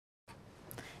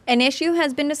An issue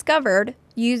has been discovered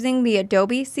using the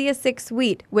Adobe CS6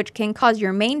 suite, which can cause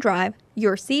your main drive,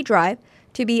 your C drive,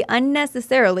 to be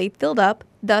unnecessarily filled up,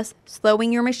 thus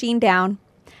slowing your machine down.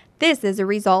 This is a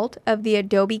result of the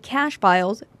Adobe cache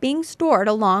files being stored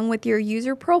along with your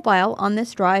user profile on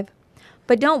this drive.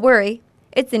 But don't worry,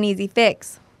 it's an easy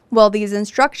fix. While these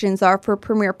instructions are for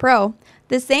Premiere Pro,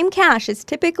 the same cache is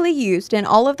typically used in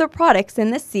all of the products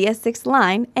in the CS6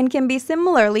 line and can be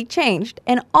similarly changed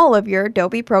in all of your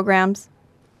Adobe programs.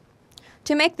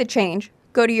 To make the change,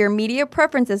 go to your Media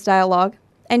Preferences dialog,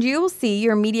 and you will see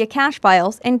your media cache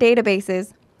files and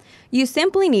databases. You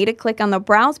simply need to click on the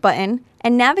Browse button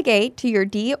and navigate to your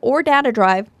D or data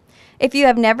drive. If you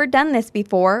have never done this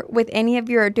before with any of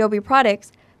your Adobe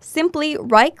products, simply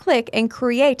right-click and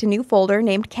create a new folder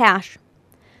named Cache.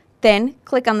 Then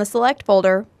click on the Select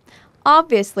folder.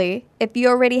 Obviously, if you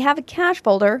already have a cache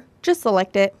folder, just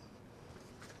select it.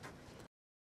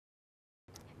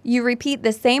 You repeat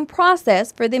the same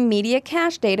process for the Media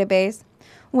Cache database.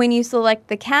 When you select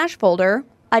the cache folder,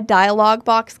 a dialog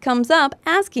box comes up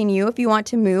asking you if you want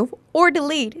to move or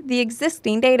delete the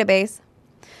existing database.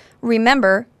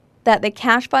 Remember that the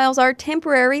cache files are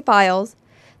temporary files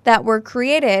that were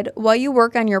created while you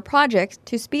work on your project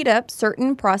to speed up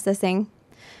certain processing.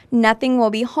 Nothing will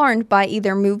be harmed by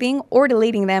either moving or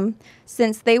deleting them,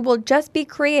 since they will just be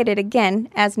created again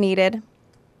as needed.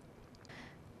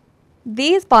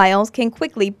 These files can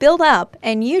quickly build up,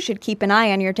 and you should keep an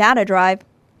eye on your data drive.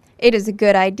 It is a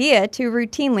good idea to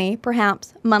routinely,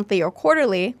 perhaps monthly or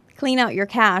quarterly, clean out your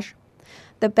cache.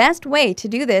 The best way to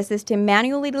do this is to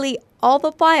manually delete all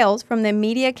the files from the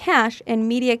Media Cache and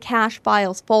Media Cache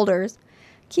Files folders.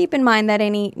 Keep in mind that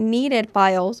any needed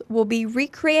files will be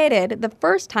recreated the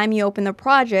first time you open the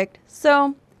project,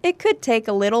 so it could take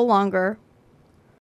a little longer.